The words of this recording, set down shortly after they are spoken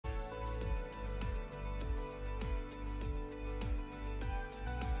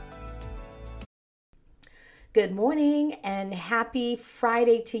Good morning and happy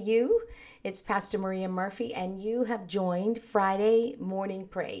Friday to you. It's Pastor Maria Murphy, and you have joined Friday Morning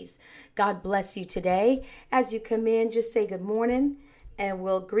Praise. God bless you today. As you come in, just say good morning, and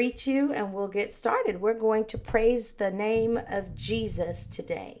we'll greet you and we'll get started. We're going to praise the name of Jesus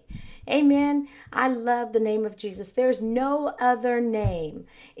today. Amen. I love the name of Jesus. There's no other name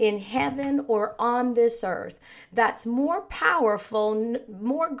in heaven or on this earth that's more powerful,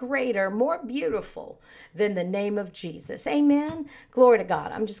 more greater, more beautiful than the name of Jesus. Amen. Glory to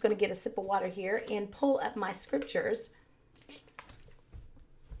God. I'm just going to get a sip of water here and pull up my scriptures.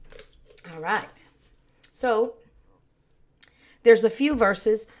 All right. So there's a few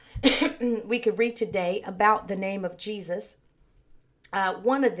verses we could read today about the name of Jesus.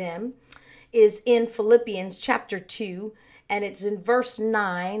 One of them is in Philippians chapter 2, and it's in verse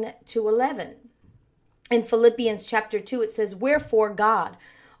 9 to 11. In Philippians chapter 2, it says, "Wherefore God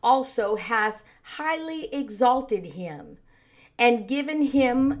also hath highly exalted him, and given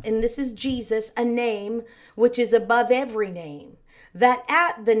him," and this is Jesus, "a name which is above every name, that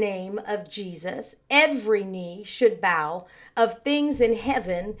at the name of Jesus every knee should bow, of things in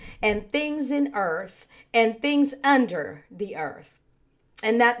heaven and things in earth and things under the earth.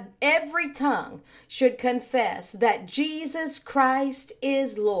 And that every tongue should confess that Jesus Christ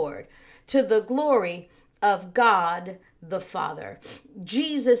is Lord, to the glory of God the Father."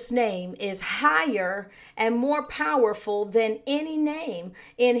 Jesus' name is higher and more powerful than any name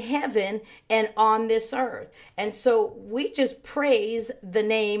in heaven and on this earth. And so we just praise the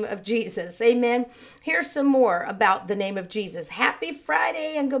name of Jesus. Amen. Here's some more about the name of Jesus. Happy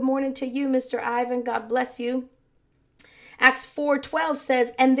Friday and good morning to you, Mr. Ivan. God bless you. Acts 4:12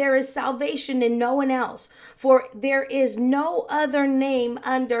 says, "And there is salvation in no one else, for there is no other name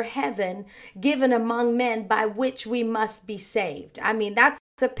under heaven given among men by which we must be saved." I mean, that's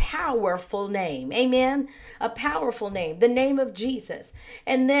a powerful name. Amen. A powerful name, the name of Jesus.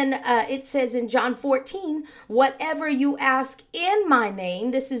 And then it says in John 14, "Whatever you ask in my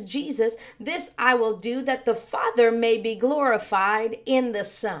name," this is Jesus, "this I will do, that the Father may be glorified in the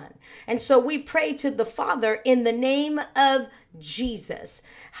Son." And so we pray to the Father in the name of Jesus.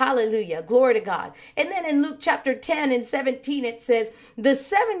 Hallelujah. Glory to God. And then in Luke chapter 10 and 17, it says, "The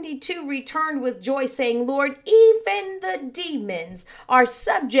 72 returned with joy, saying, Lord, even the demons are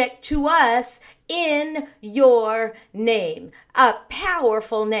subject to us in your name." A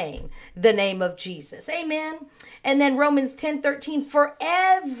powerful name, the name of Jesus. Amen. And then Romans 10:13, "For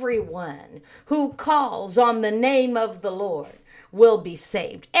everyone who calls on the name of the Lord will be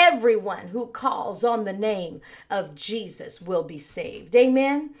saved." Everyone who calls on the name of Jesus will be saved.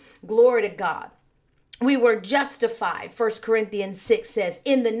 Amen. Glory to God. We were justified, 1 Corinthians 6 says,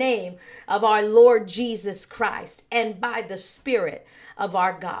 "in the name of our Lord Jesus Christ and by the Spirit of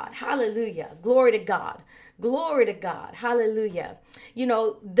our God." Hallelujah. Glory to God. Glory to God. Hallelujah. You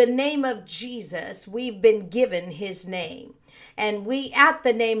know, the name of Jesus, we've been given his name. And we, at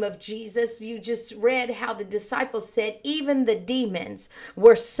the name of Jesus, you just read how the disciples said, even the demons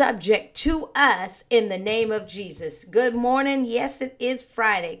were subject to us in the name of Jesus. Good morning. Yes, it is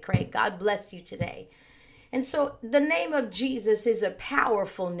Friday, Craig. God bless you today. And so the name of Jesus is a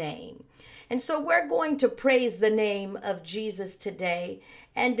powerful name. And so we're going to praise the name of Jesus today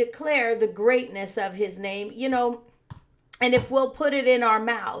and declare the greatness of his name. You know, and if we'll put it in our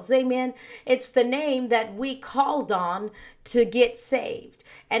mouths, amen, it's the name that we called on to get saved.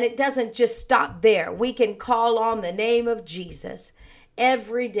 And it doesn't just stop there. We can call on the name of Jesus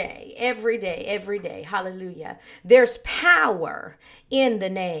every day, every day, every day. Hallelujah. There's power in the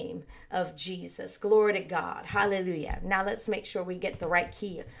name of Jesus. Glory to God. Hallelujah. Now let's make sure we get the right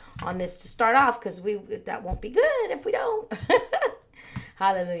key on this to start off, because that won't be good if we don't.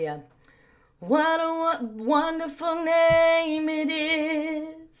 Hallelujah. What a wonderful name it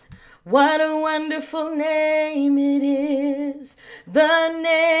is. What a wonderful name it is. The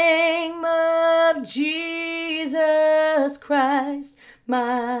name of Jesus Christ,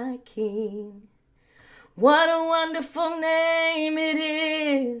 my King. What a wonderful name it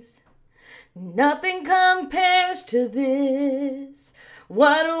is. Nothing compares to this.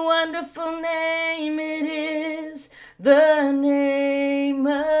 What a wonderful name it is. The name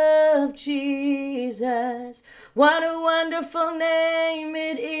of Jesus. What a wonderful name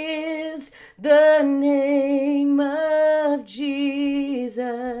it is. The name of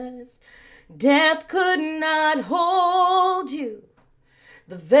Jesus. Death could not hold you.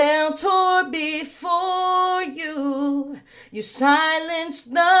 The veil tore before you. You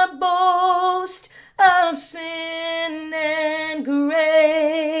silenced the boast of sin and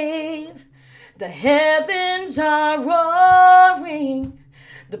grave. The heavens are roaring.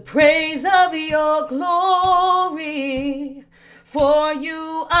 the praise of your glory. For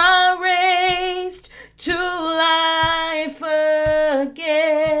you are raised to life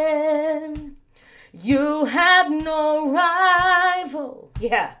again. You have no rival.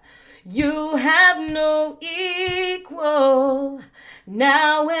 Yeah. You have no equal.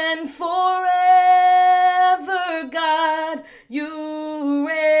 Now and forever, God, you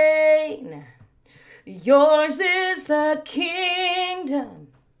reign. Yours is the kingdom.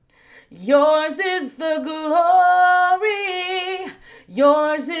 Yours is the glory.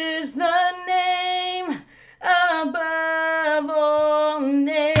 Yours is the name above all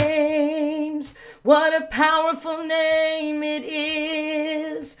names. What a powerful name it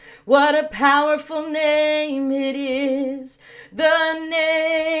is. What a powerful name it is. The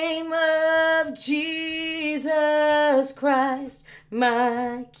name of Jesus Christ,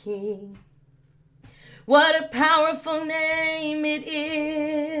 my King. What a powerful name it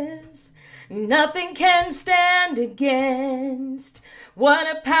is. Nothing can stand against. What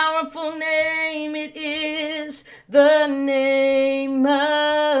a powerful name it is. The name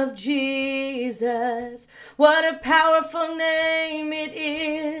of Jesus. What a powerful name it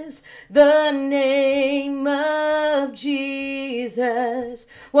is. The name of Jesus.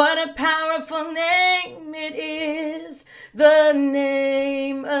 What a powerful name it is. The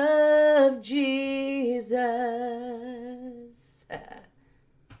name of Jesus.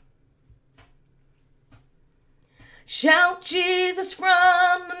 Shout Jesus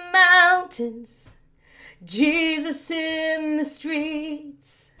from the mountains, Jesus in the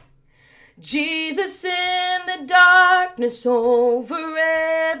streets, Jesus in the darkness over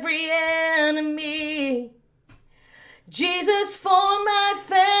every enemy. Jesus for my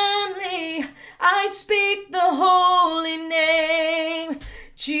family, I speak the holy name,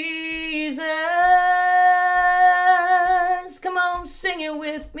 Jesus. Come on, sing it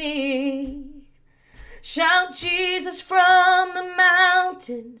with me. Shout Jesus from the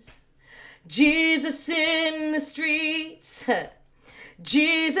mountains, Jesus in the streets,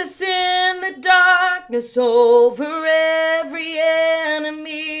 Jesus in the darkness over every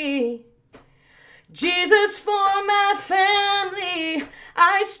enemy. Jesus for my family,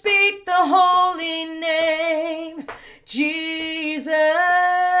 I speak the holy name, Jesus.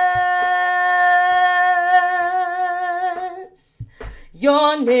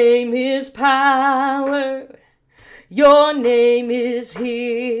 Your name is power. Your name is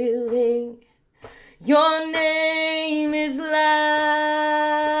healing. Your name is life.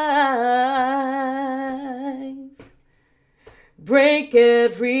 Break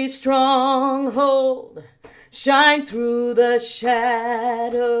every stronghold. Shine through the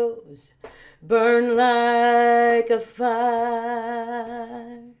shadows. Burn like a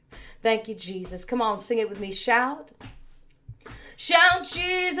fire. Thank you, Jesus. Come on, sing it with me. Shout. Shout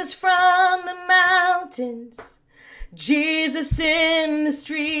Jesus from the mountains, Jesus in the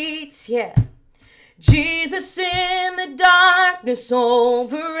streets, yeah. Jesus in the darkness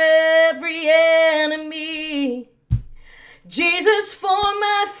over every enemy. Jesus for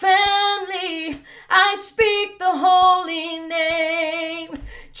my family, I speak the holy name,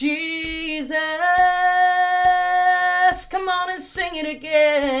 Jesus. Come on and sing it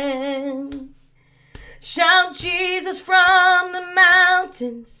again. Shout Jesus from the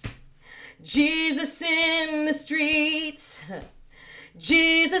mountains, Jesus in the streets,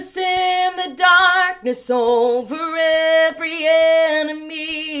 Jesus in the darkness over every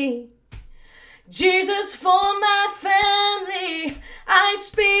enemy. Jesus for my family, I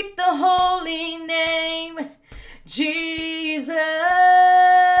speak the holy name, Jesus.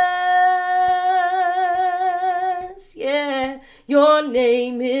 Yeah, your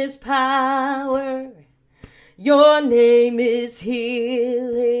name is power. Your name is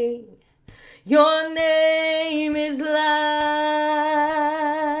healing. Your name is life.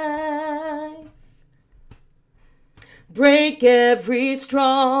 Break every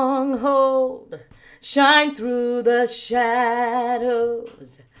stronghold. Shine through the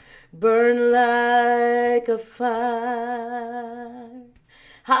shadows. Burn like a fire.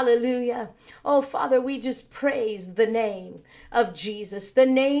 Hallelujah. Oh, Father, we just praise the name of Jesus, the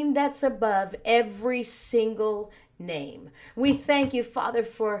name that's above every single name. We thank you, Father,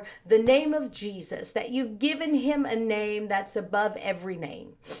 for the name of Jesus, that you've given him a name that's above every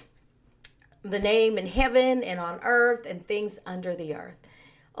name. The name in heaven and on earth and things under the earth.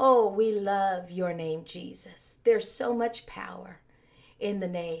 Oh, we love your name, Jesus. There's so much power in the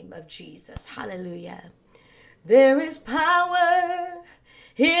name of Jesus. Hallelujah. There is power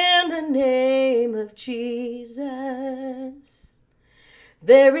in the name of Jesus.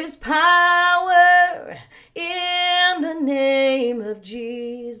 There is power in the name of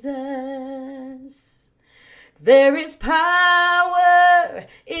Jesus. There is power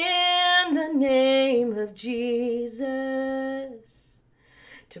in the name of Jesus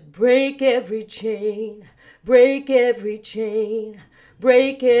to break every chain, break every chain,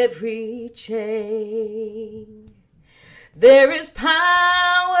 break every chain. There is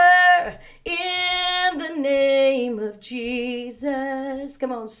power in the name of Jesus.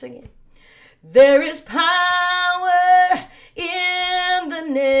 Come on, sing it. There is power in the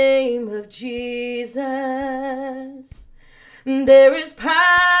name of Jesus. There is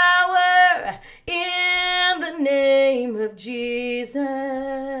power in the name of Jesus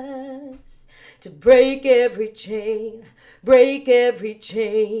to break every chain, break every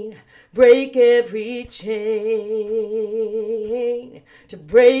chain, break every chain, to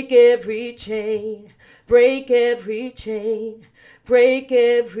break every chain, break every chain, break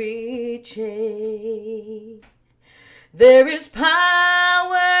every chain. There is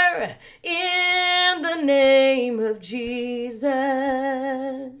power in the name of Jesus.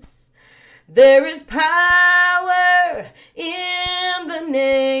 There is power in the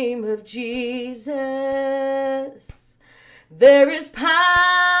name of Jesus. There is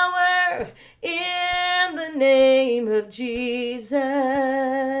power in the name of Jesus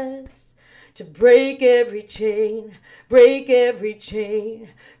to break every chain, break every chain,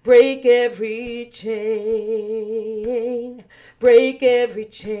 break every chain, break every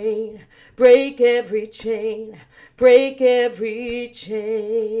chain, break every chain, break every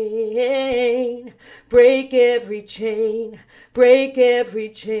chain, break every chain, break every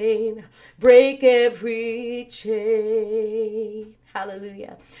chain, break every chain.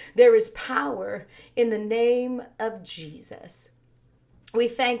 Hallelujah. There is power in the name of Jesus. We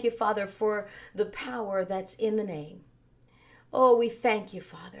thank you, Father, for the power that's in the name. Oh, we thank you,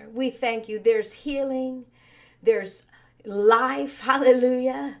 Father. We thank you. There's healing. There's life.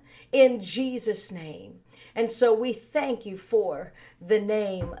 Hallelujah. In Jesus' name. And so we thank you for the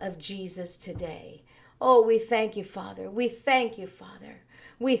name of Jesus today. Oh, we thank you, Father. We thank you, Father.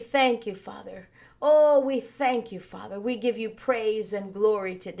 We thank you, Father. Oh, we thank you, Father. We give you praise and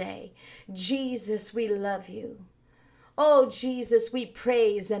glory today. Jesus, we love you. Oh, Jesus, we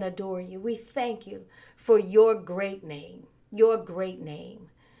praise and adore you. We thank you for your great name, your great name,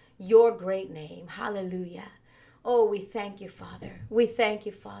 your great name. Hallelujah. Oh, we thank you, Father. We thank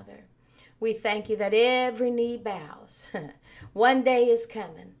you, Father. We thank you that every knee bows. One day is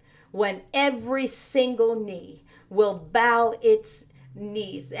coming when every single knee will bow its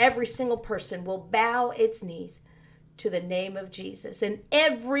knees. Every single person will bow its knees to the name of Jesus. And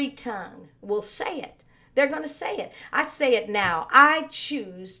every tongue will say it. They're going to say it. I say it now. I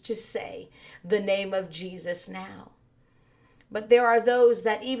choose to say the name of Jesus now. But there are those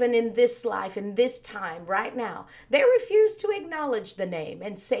that even in this life, in this time, right now, they refuse to acknowledge the name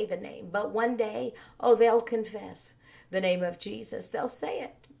and say the name. But one day, oh, they'll confess the name of Jesus. They'll say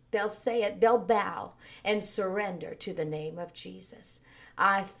it. They'll say it. They'll bow and surrender to the name of Jesus.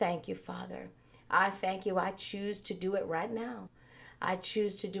 I thank you, Father. I thank you. I choose to do it right now. I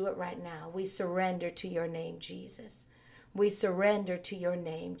choose to do it right now. We surrender to your name, Jesus. We surrender to your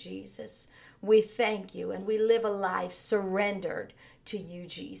name, Jesus. We thank you, and we live a life surrendered to you,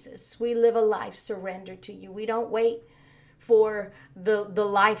 Jesus. We live a life surrendered to you. We don't wait for the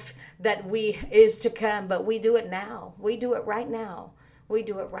life that is to come, but we do it now. We do it right now. We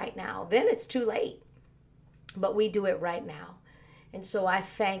do it right now. Then it's too late, but we do it right now. And so I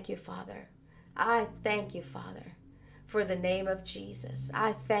thank you, Father. I thank you, Father, for the name of Jesus.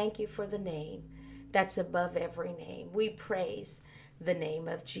 I thank you for the name that's above every name. We praise the name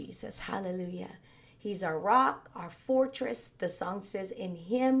of Jesus. Hallelujah. He's our rock, our fortress. The song says, in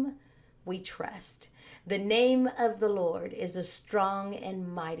him we trust. The name of the Lord is a strong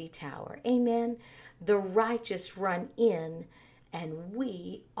and mighty tower. Amen. The righteous run in and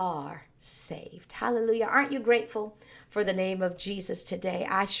we are saved. Hallelujah. Aren't you grateful for the name of Jesus today?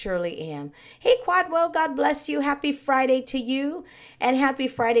 I surely am. Hey, Quadwell, God bless you. Happy Friday to you. And happy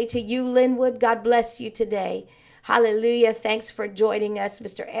Friday to you, Linwood. God bless you today. Hallelujah. Thanks for joining us,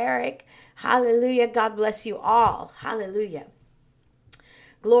 Mr. Eric. Hallelujah. God bless you all. Hallelujah.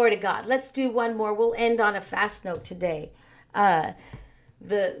 Glory to God. Let's do one more. We'll end on a fast note today. The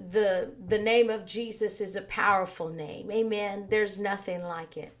name of Jesus is a powerful name. Amen. There's nothing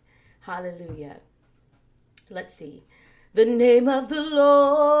like it. Hallelujah. Let's see. The name of the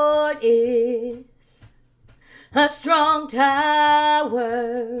Lord is a strong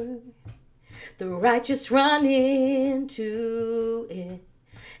tower. The righteous run into it,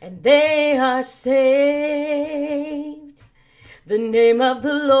 and they are saved. The name of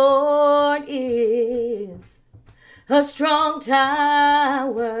the Lord is a strong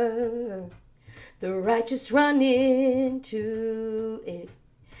tower. The righteous run into it,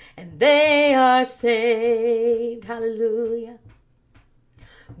 and they are saved. Hallelujah.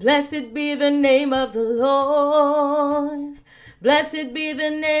 Blessed be the name of the Lord. Blessed be the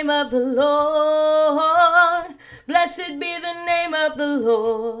name of the Lord. Blessed be the name of the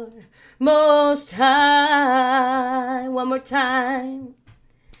Lord Most High. One more time.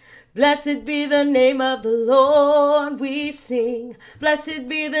 Blessed be the name of the Lord, we sing. Blessed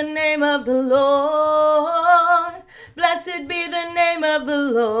be the name of the Lord. Blessed be the name of the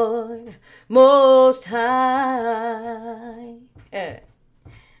Lord Most High.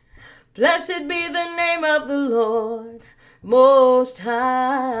 Blessed be the name of the Lord Most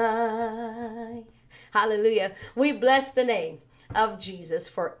High. Hallelujah. We bless the name of Jesus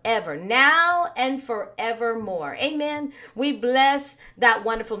forever, now and forevermore. Amen. We bless that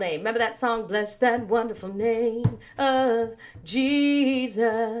wonderful name. Remember that song, Bless That Wonderful Name of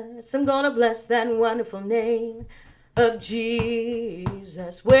Jesus. I'm gonna bless that wonderful name of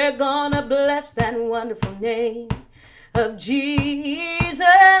Jesus. We're gonna bless that wonderful name of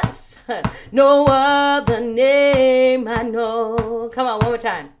Jesus. No other name I know. Come on, one more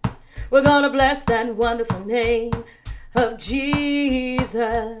time. We're gonna bless that wonderful name of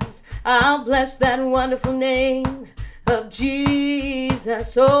Jesus. I'll bless that wonderful name of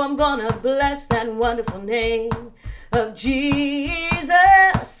Jesus. So I'm gonna bless that wonderful name of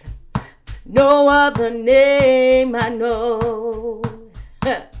Jesus. No other name I know.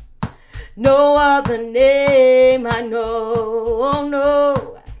 No other name I know. Oh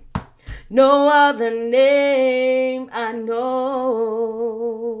no. No other name I know.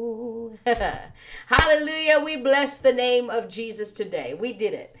 Hallelujah. We bless the name of Jesus today. We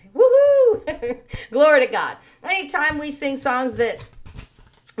did it. Woohoo. Glory to God. Anytime we sing songs that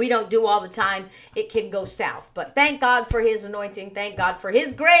we don't do all the time, it can go south. But thank God for his anointing. Thank God for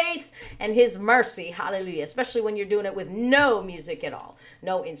his grace and his mercy. Hallelujah. Especially when you're doing it with no music at all,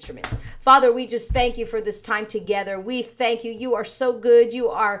 no instruments. Father, we just thank you for this time together. We thank you. You are so good. You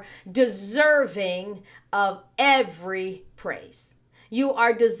are deserving of every praise. You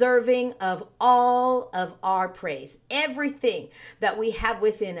are deserving of all of our praise. Everything that we have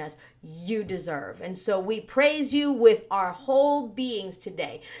within us, you deserve. And so we praise you with our whole beings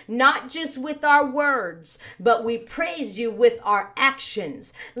today, not just with our words, but we praise you with our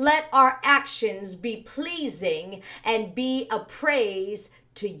actions. Let our actions be pleasing and be a praise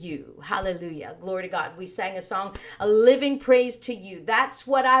to you. Hallelujah. Glory to God. We sang a song, a living praise to you. That's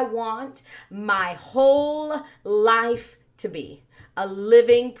what I want my whole life to be. A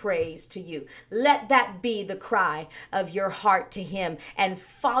living praise to you. Let that be the cry of your heart to him, and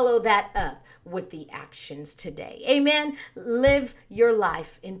follow that up with the actions today. Amen. Live your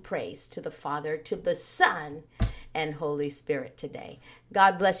life in praise to the Father, to the Son, and Holy Spirit today.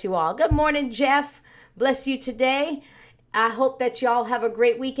 God bless you all. Good morning, Jeff. Bless you today. I hope that y'all have a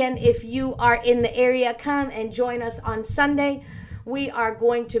great weekend. If you are in the area, come and join us on Sunday. We are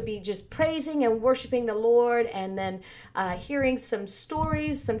going to be just praising and worshiping the Lord, and then hearing some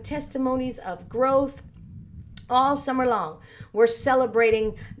stories, some testimonies of growth all summer long. We're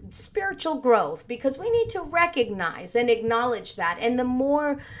celebrating spiritual growth because we need to recognize and acknowledge that. And the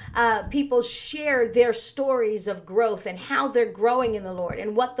more people share their stories of growth and how they're growing in the Lord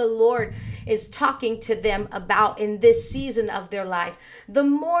and what the Lord is talking to them about in this season of their life, the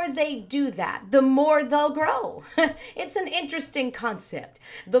more they do that, the more they'll grow. It's an interesting concept.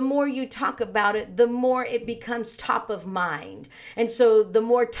 The more you talk about it, the more it becomes top of mind. And so the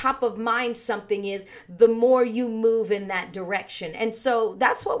more top of mind something is, the more you move in that direction. And so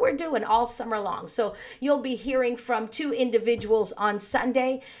that's what we're doing all summer long. So you'll be hearing from 2 individuals on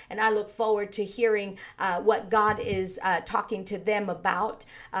Sunday, and I look forward to hearing what God is talking to them about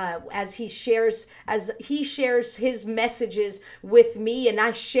as he shares his messages with me, and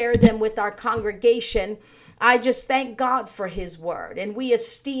I share them with our congregation. I just thank God for his word, and we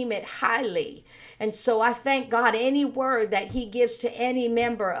esteem it highly. And so I thank God any word that he gives to any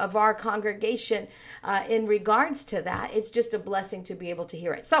member of our congregation in regards to that. It's just a blessing to be able to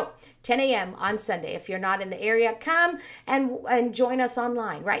hear it. So 10 a.m. on Sunday. If you're not in the area, come and join us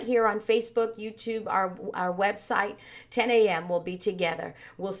online right here on Facebook, YouTube, our website. 10 a.m. we'll be together.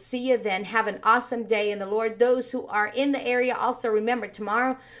 We'll see you then. Have an awesome day in the Lord. Those who are in the area, also remember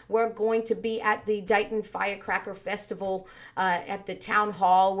tomorrow we're going to be at the Dighton Fire Firecracker Festival at the town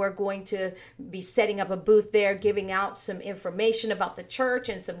hall. We're going to be setting up a booth there, giving out some information about the church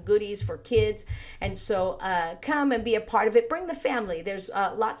and some goodies for kids. And so come and be a part of it. Bring the family. There's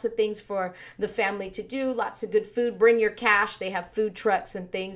lots of things for the family to do, lots of good food. Bring your cash. They have food trucks and things.